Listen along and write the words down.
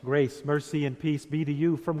Grace, mercy, and peace be to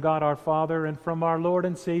you from God our Father and from our Lord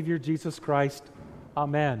and Savior Jesus Christ.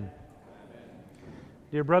 Amen.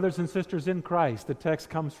 Dear brothers and sisters in Christ, the text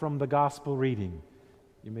comes from the Gospel reading.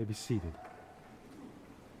 You may be seated.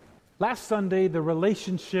 Last Sunday, the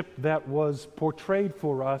relationship that was portrayed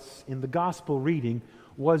for us in the Gospel reading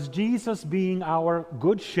was Jesus being our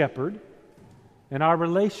good shepherd, and our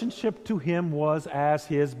relationship to Him was as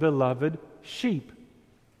His beloved sheep.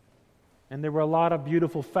 And there were a lot of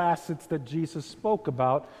beautiful facets that Jesus spoke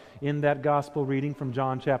about in that Gospel reading from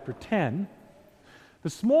John chapter 10.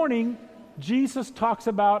 This morning, Jesus talks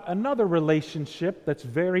about another relationship that's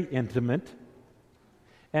very intimate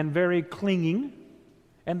and very clinging,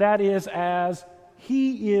 and that is as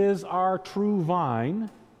He is our true vine,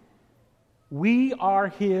 we are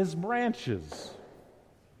His branches.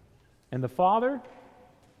 And the Father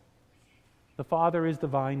is the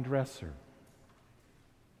vine dresser.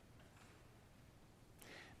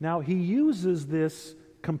 Now, He uses this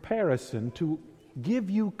comparison to give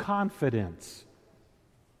you confidence.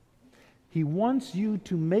 He wants you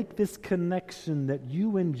to make this connection that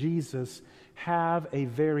you and Jesus have a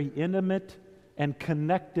very intimate and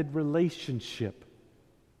connected relationship.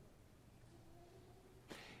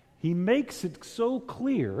 He makes it so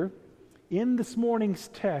clear in this morning's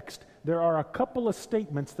text. There are a couple of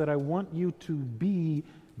statements that I want you to be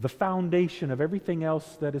the foundation of everything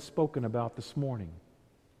else that is spoken about this morning.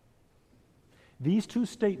 These two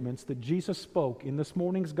statements that Jesus spoke in this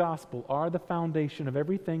morning's gospel are the foundation of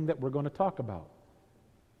everything that we're going to talk about.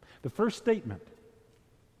 The first statement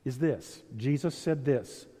is this. Jesus said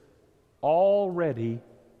this: already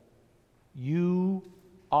you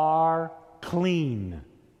are clean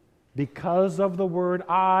because of the word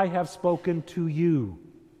I have spoken to you.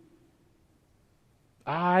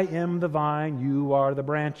 I am the vine, you are the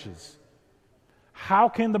branches. How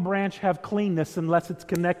can the branch have cleanness unless it's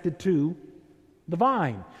connected to the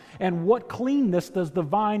vine? And what cleanness does the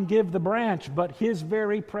vine give the branch but His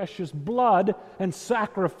very precious blood and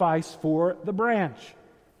sacrifice for the branch?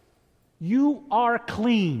 You are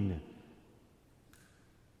clean.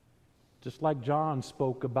 Just like John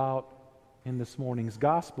spoke about in this morning's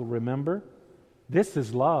gospel, remember? This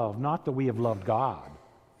is love, not that we have loved God,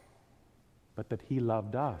 but that He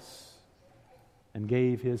loved us and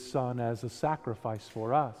gave His Son as a sacrifice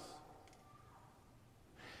for us.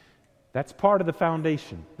 That's part of the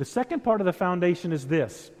foundation. The second part of the foundation is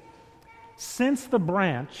this: since the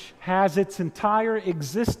branch has its entire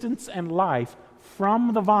existence and life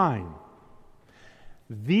from the vine,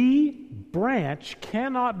 the branch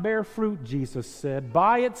cannot bear fruit, Jesus said,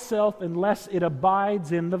 by itself unless it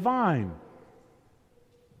abides in the vine.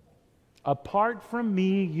 Apart from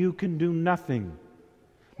me, you can do nothing.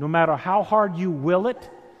 No matter how hard you will it,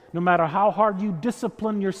 no matter how hard you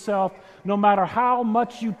discipline yourself, no matter how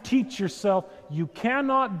much you teach yourself, you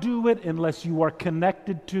cannot do it unless you are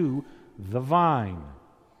connected to the vine.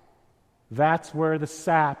 That's where the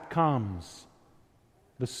sap comes,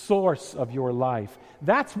 the source of your life.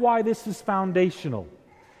 That's why this is foundational.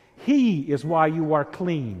 He is why you are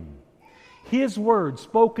clean. His word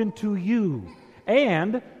spoken to you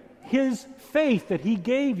and His faith that He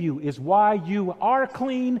gave you is why you are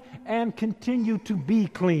clean and continue to be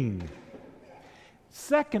clean.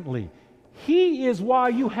 Secondly, He is why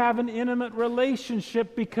you have an intimate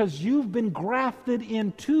relationship, because you've been grafted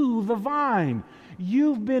into the vine.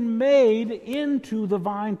 You've been made into the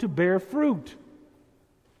vine to bear fruit.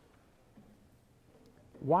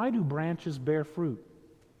 Why do branches bear fruit?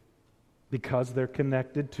 Because they're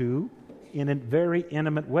connected to, in a very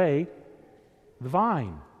intimate way, the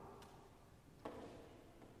vine.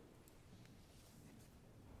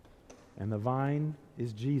 And the vine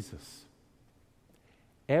is Jesus.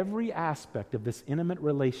 Every aspect of this intimate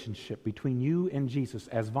relationship between you and Jesus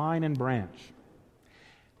as vine and branch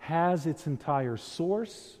has its entire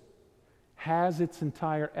source, has its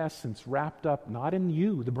entire essence wrapped up not in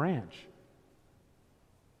you, the branch,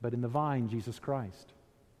 but in the vine, Jesus Christ.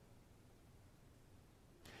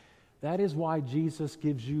 That is why Jesus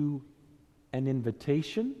gives you an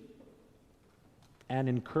invitation, an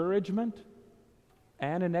encouragement,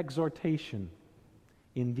 and an exhortation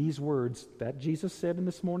in these words that Jesus said in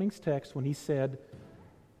this morning's text when He said,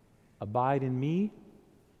 abide in me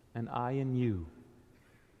and I in you.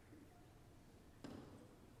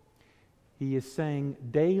 He is saying,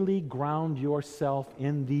 daily ground yourself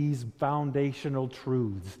in these foundational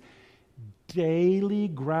truths. Daily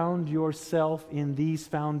ground yourself in these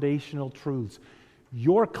foundational truths.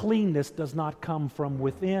 Your cleanness does not come from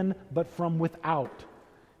within, but from without,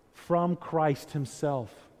 from Christ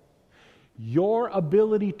Himself. Your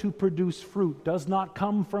ability to produce fruit does not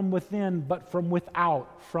come from within, but from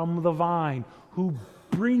without, from the vine, who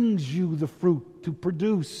brings you the fruit to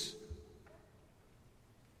produce.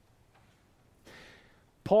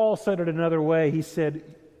 Paul said it another way. He said,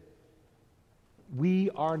 we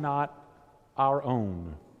are not our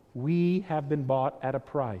own. We have been bought at a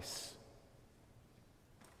price.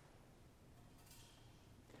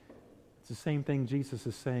 It's the same thing Jesus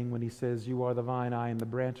is saying when he says, you are the vine, I am the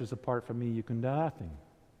branches. Apart from me, you can do nothing.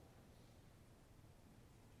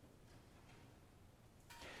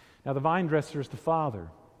 Now, the vine dresser is the Father.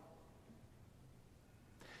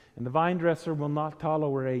 And the vine dresser will not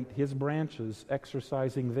tolerate his branches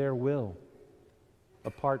exercising their will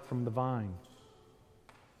apart from the vine.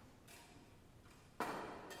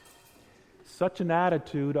 Such an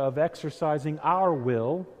attitude of exercising our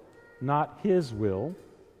will, not his will,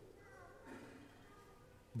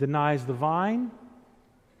 denies the vine,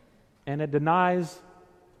 and it denies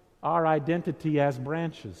our identity as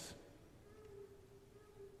branches.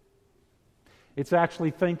 It's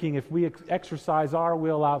actually thinking if we exercise our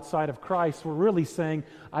will outside of Christ, we're really saying,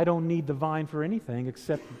 I don't need the vine for anything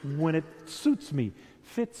except when it suits me,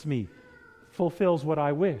 fits me, fulfills what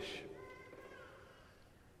I wish.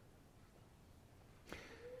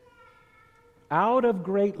 Out of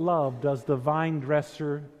great love does the vine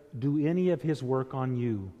dresser do any of his work on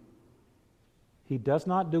you. He does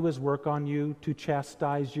not do his work on you to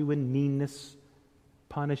chastise you in meanness,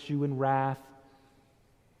 punish you in wrath.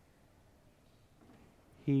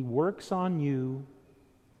 He works on you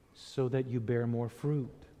so that you bear more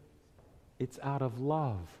fruit. It's out of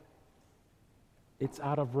love. It's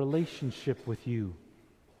out of relationship with you.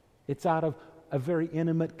 It's out of a very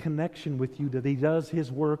intimate connection with you that he does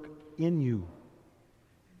his work in you.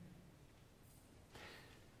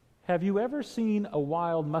 Have you ever seen a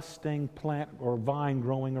wild Mustang plant or vine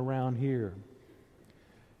growing around here?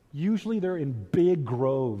 Usually they're in big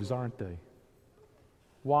groves, aren't they?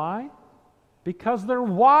 Why? Because they're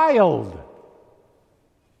wild.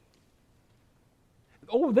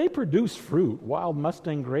 Oh, they produce fruit. Wild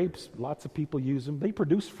Mustang grapes, lots of people use them. They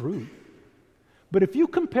produce fruit. But if you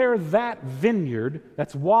compare that vineyard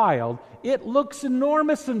that's wild, it looks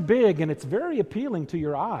enormous and big, and it's very appealing to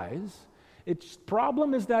your eyes. Its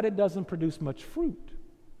problem is that it doesn't produce much fruit.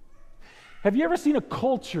 Have you ever seen a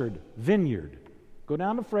cultured vineyard? Go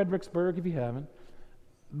down to Fredericksburg if you haven't.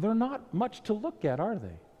 They're not much to look at, are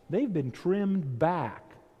they? They've been trimmed back.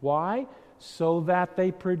 Why? So that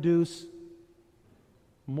they produce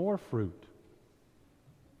more fruit.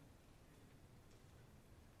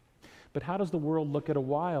 But how does the world look at a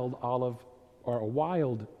wild olive or a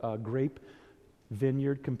wild grape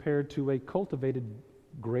vineyard compared to a cultivated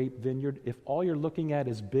grape vineyard? If all you're looking at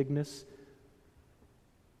is bigness,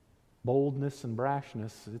 boldness, and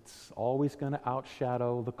brashness, it's always going to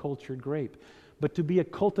outshadow the cultured grape. But to be a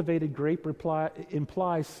cultivated grape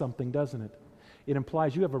implies something, doesn't it? It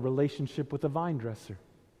implies you have a relationship with a vine dresser.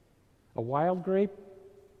 A wild grape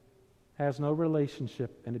has no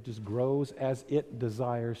relationship, and it just grows as it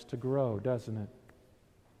desires to grow, doesn't it?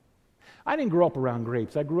 I didn't grow up around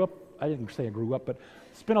grapes. I didn't say I grew up, but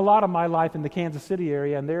spent a lot of my life in the Kansas City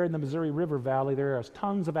area, and there in the Missouri River Valley, there are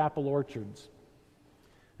tons of apple orchards.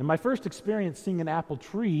 And my first experience seeing an apple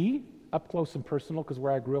tree, up close and personal, because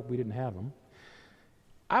where I grew up we didn't have them,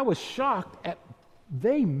 I was shocked at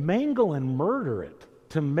they mangle and murder it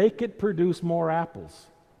to make it produce more apples.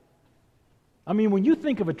 I mean, when you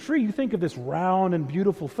think of a tree, you think of this round and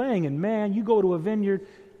beautiful thing, and man, you go to a vineyard,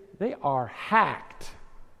 they are hacked.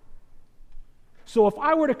 So if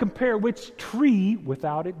I were to compare which tree,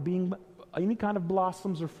 without it being any kind of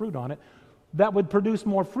blossoms or fruit on it, that would produce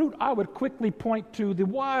more fruit, I would quickly point to the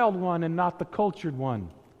wild one and not the cultured one.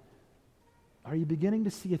 Are you beginning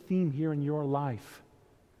to see a theme here in your life?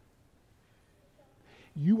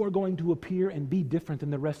 You are going to appear and be different than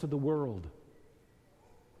the rest of the world.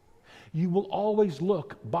 You will always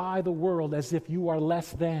look by the world as if you are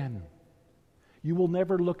less than. You will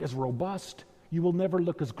never look as robust. You will never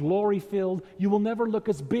look as glory-filled. You will never look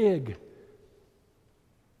as big.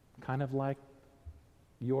 Kind of like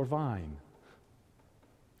your vine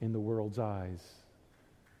in the world's eyes.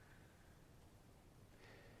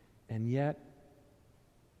 And yet,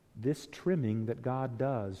 this trimming that God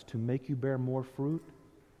does to make you bear more fruit,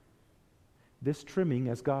 this trimming,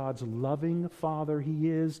 as God's loving Father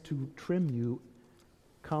He is to trim you,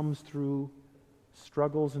 comes through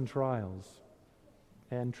struggles and trials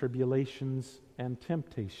and tribulations and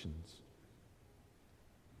temptations.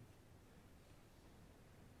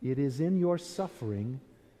 It is in your suffering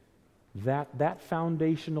that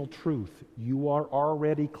foundational truth, you are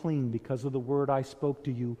already clean because of the word I spoke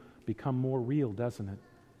to you, become more real, doesn't it?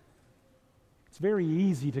 It's very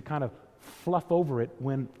easy to kind of fluff over it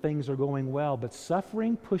when things are going well, but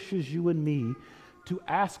suffering pushes you and me to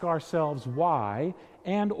ask ourselves why,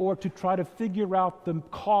 and or to try to figure out the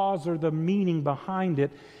cause or the meaning behind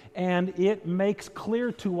it. And it makes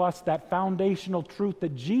clear to us that foundational truth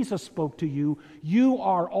that Jesus spoke to you. You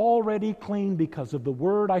are already clean because of the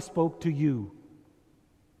word I spoke to you.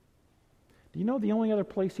 Do you know the only other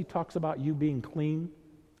place he talks about you being clean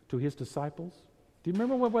to his disciples? Do you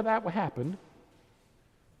remember where that happened?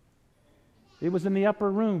 It was in the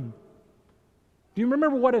upper room. Do you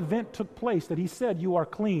remember what event took place that he said, you are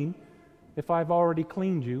clean if I've already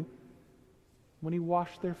cleaned you? When he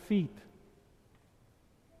washed their feet.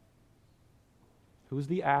 Who's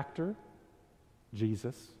the actor?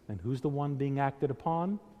 Jesus. And who's the one being acted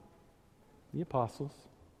upon? The apostles.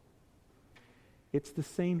 It's the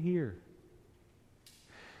same here.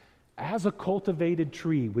 As a cultivated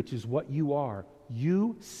tree, which is what you are,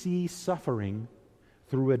 you see suffering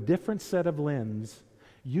through a different set of lens.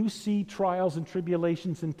 You see trials and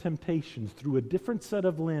tribulations and temptations through a different set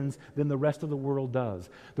of lens than the rest of the world does.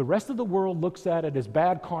 The rest of the world looks at it as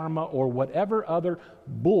bad karma or whatever other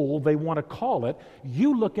bull they want to call it.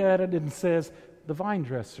 You look at it and says, the vine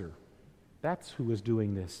dresser, that's who is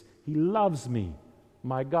doing this. He loves me,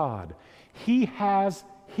 my God. He has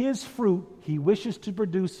his fruit he wishes to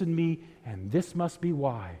produce in me, and this must be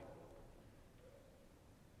why.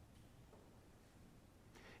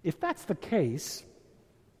 If that's the case,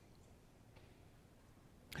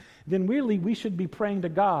 then really we should be praying to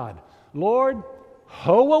God, Lord,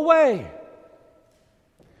 hoe away.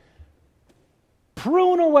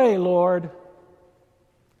 Prune away, Lord.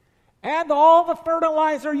 Add all the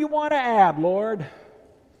fertilizer you want to add, Lord.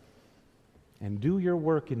 And do your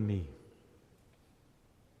work in me.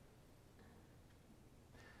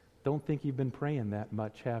 Don't think you've been praying that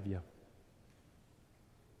much, have you?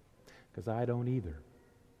 Because I don't either.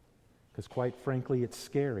 Because quite frankly, it's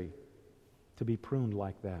scary to be pruned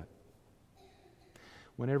like that.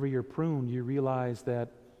 Whenever you're pruned, you realize that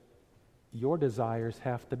your desires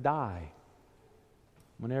have to die.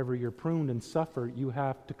 Whenever you're pruned and suffer, you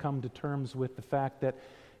have to come to terms with the fact that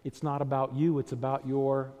it's not about you, it's about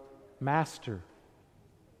your master,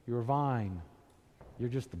 your vine. You're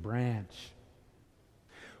just the branch.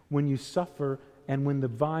 When you suffer and when the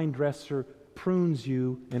vine dresser prunes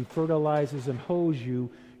you and fertilizes and hoes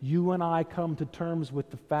you, you and I come to terms with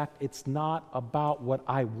the fact it's not about what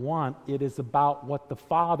I want, it is about what the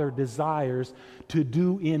Father desires to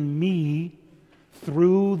do in me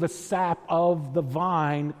through the sap of the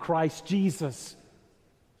vine, Christ Jesus.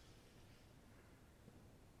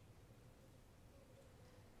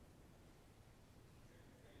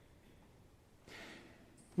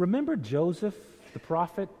 Remember Joseph, the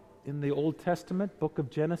prophet in the Old Testament, book of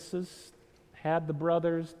Genesis? Had the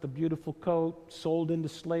brothers, the beautiful coat, sold into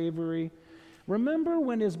slavery. Remember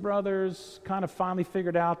when his brothers kind of finally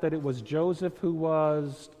figured out that it was Joseph who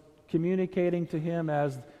was communicating to him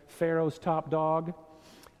as Pharaoh's top dog?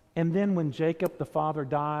 And then when Jacob, the father,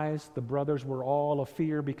 dies, the brothers were all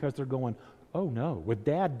afear because they're going, oh no, with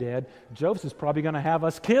Dad dead, Joseph's probably going to have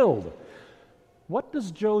us killed. What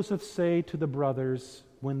does Joseph say to the brothers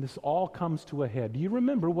when this all comes to a head? Do you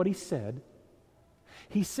remember what he said?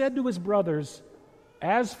 He said to his brothers,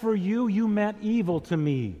 as for you, you meant evil to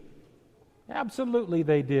me. Absolutely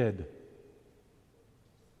they did.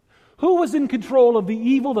 Who was in control of the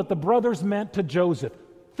evil that the brothers meant to Joseph?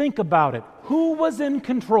 Think about it. Who was in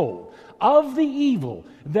control of the evil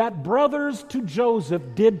that brothers to Joseph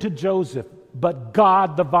did to Joseph, but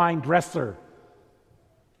God the vine dresser?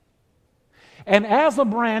 And as a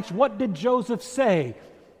branch, what did Joseph say?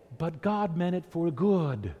 But God meant it for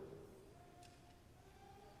good.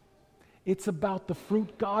 It's about the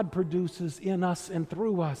fruit God produces in us and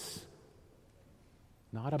through us.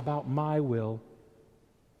 Not about my will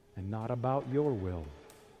and not about your will.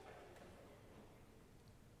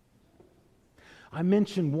 I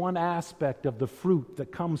mentioned one aspect of the fruit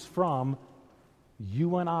that comes from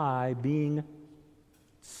you and I being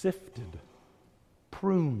sifted,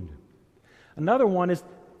 pruned. Another one is,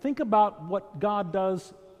 think about what God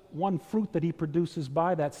does. One fruit that he produces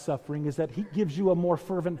by that suffering is that he gives you a more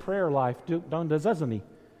fervent prayer life, doesn't he?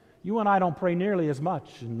 You and I don't pray nearly as much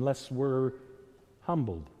unless we're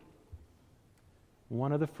humbled.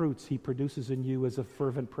 One of the fruits he produces in you is a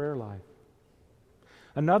fervent prayer life.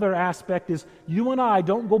 Another aspect is you and I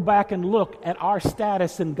don't go back and look at our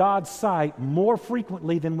status in God's sight more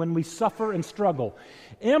frequently than when we suffer and struggle.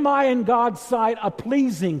 Am I in God's sight a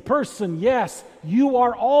pleasing person? Yes. You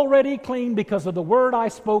are already clean because of the word I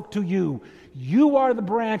spoke to you. You are the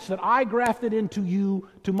branch that I grafted into you,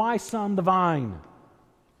 to my son, the vine.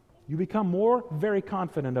 You become more very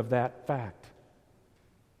confident of that fact.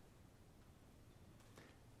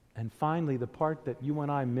 And finally, the part that you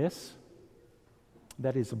and I miss,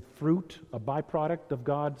 that is a fruit, a byproduct of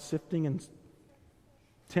God sifting and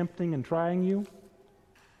tempting and trying you.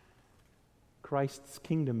 Christ's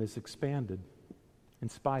kingdom is expanded in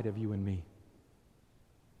spite of you and me.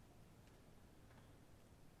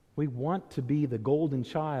 We want to be the golden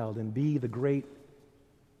child and be the great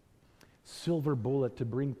silver bullet to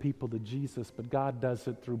bring people to Jesus, but God does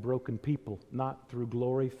it through broken people, not through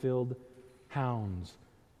glory-filled hounds.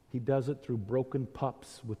 He does it through broken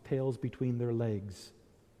pups with tails between their legs.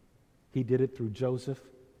 He did it through Joseph.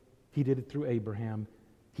 He did it through Abraham.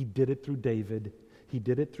 He did it through David. He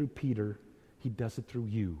did it through Peter. He does it through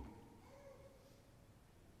you.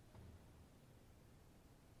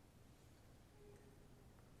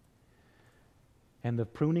 And the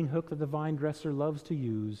pruning hook that the vine dresser loves to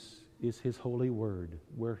use is His holy word,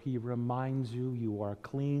 where He reminds you you are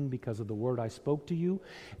clean because of the word I spoke to you,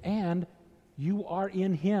 and you are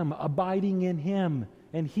in Him, abiding in Him,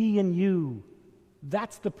 and He in you.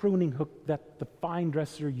 That's the pruning hook that the vine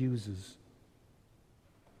dresser uses.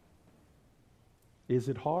 Is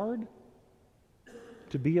it hard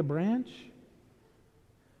to be a branch?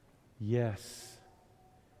 Yes.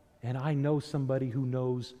 And I know somebody who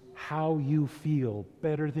knows how you feel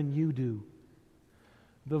better than you do.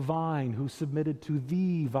 The vine who submitted to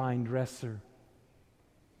the vine dresser,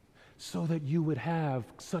 so that you would have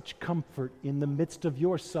such comfort in the midst of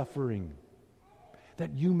your suffering,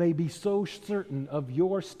 that you may be so certain of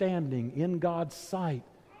your standing in God's sight,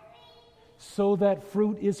 so that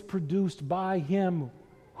fruit is produced by Him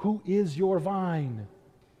who is your vine.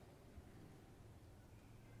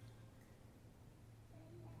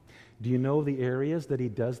 Do you know the areas that He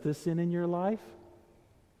does this in your life?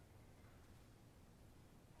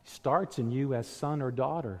 He starts in you as son or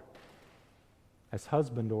daughter, as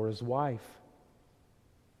husband or as wife,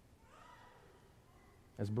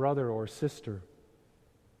 as brother or sister,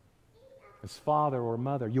 as father or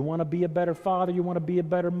mother. You want to be a better father, you want to be a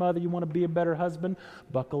better mother, you want to be a better husband?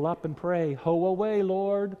 Buckle up and pray. Hoe away,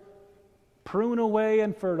 Lord. Prune away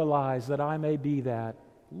and fertilize that I may be that.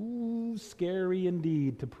 Ooh, scary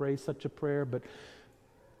indeed to pray such a prayer, but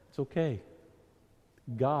it's okay.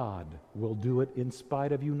 God will do it in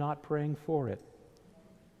spite of you not praying for it.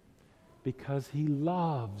 Because He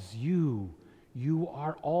loves you. You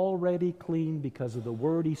are already clean because of the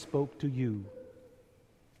word He spoke to you.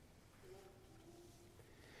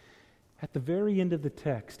 At the very end of the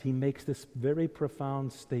text, He makes this very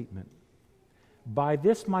profound statement. By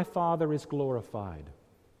this my Father is glorified.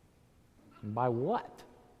 And by what?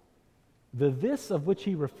 The this of which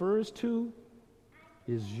He refers to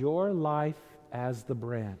is your life as the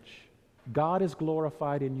branch. God is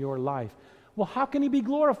glorified in your life. Well, how can He be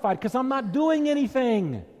glorified? Because I'm not doing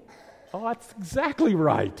anything. Oh, that's exactly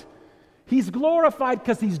right. He's glorified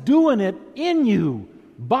because He's doing it in you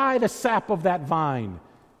by the sap of that vine.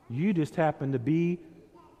 You just happen to be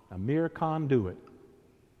a mere conduit.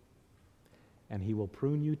 And He will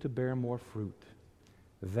prune you to bear more fruit.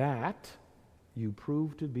 That you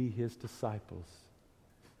prove to be His disciples.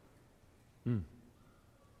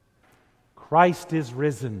 Christ is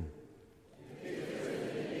risen.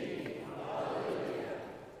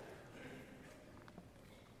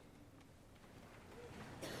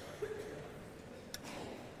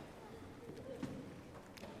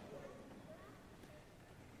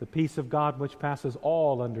 The peace of God which passes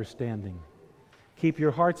all understanding. Keep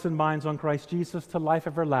your hearts and minds on Christ Jesus to life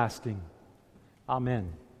everlasting.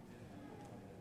 Amen.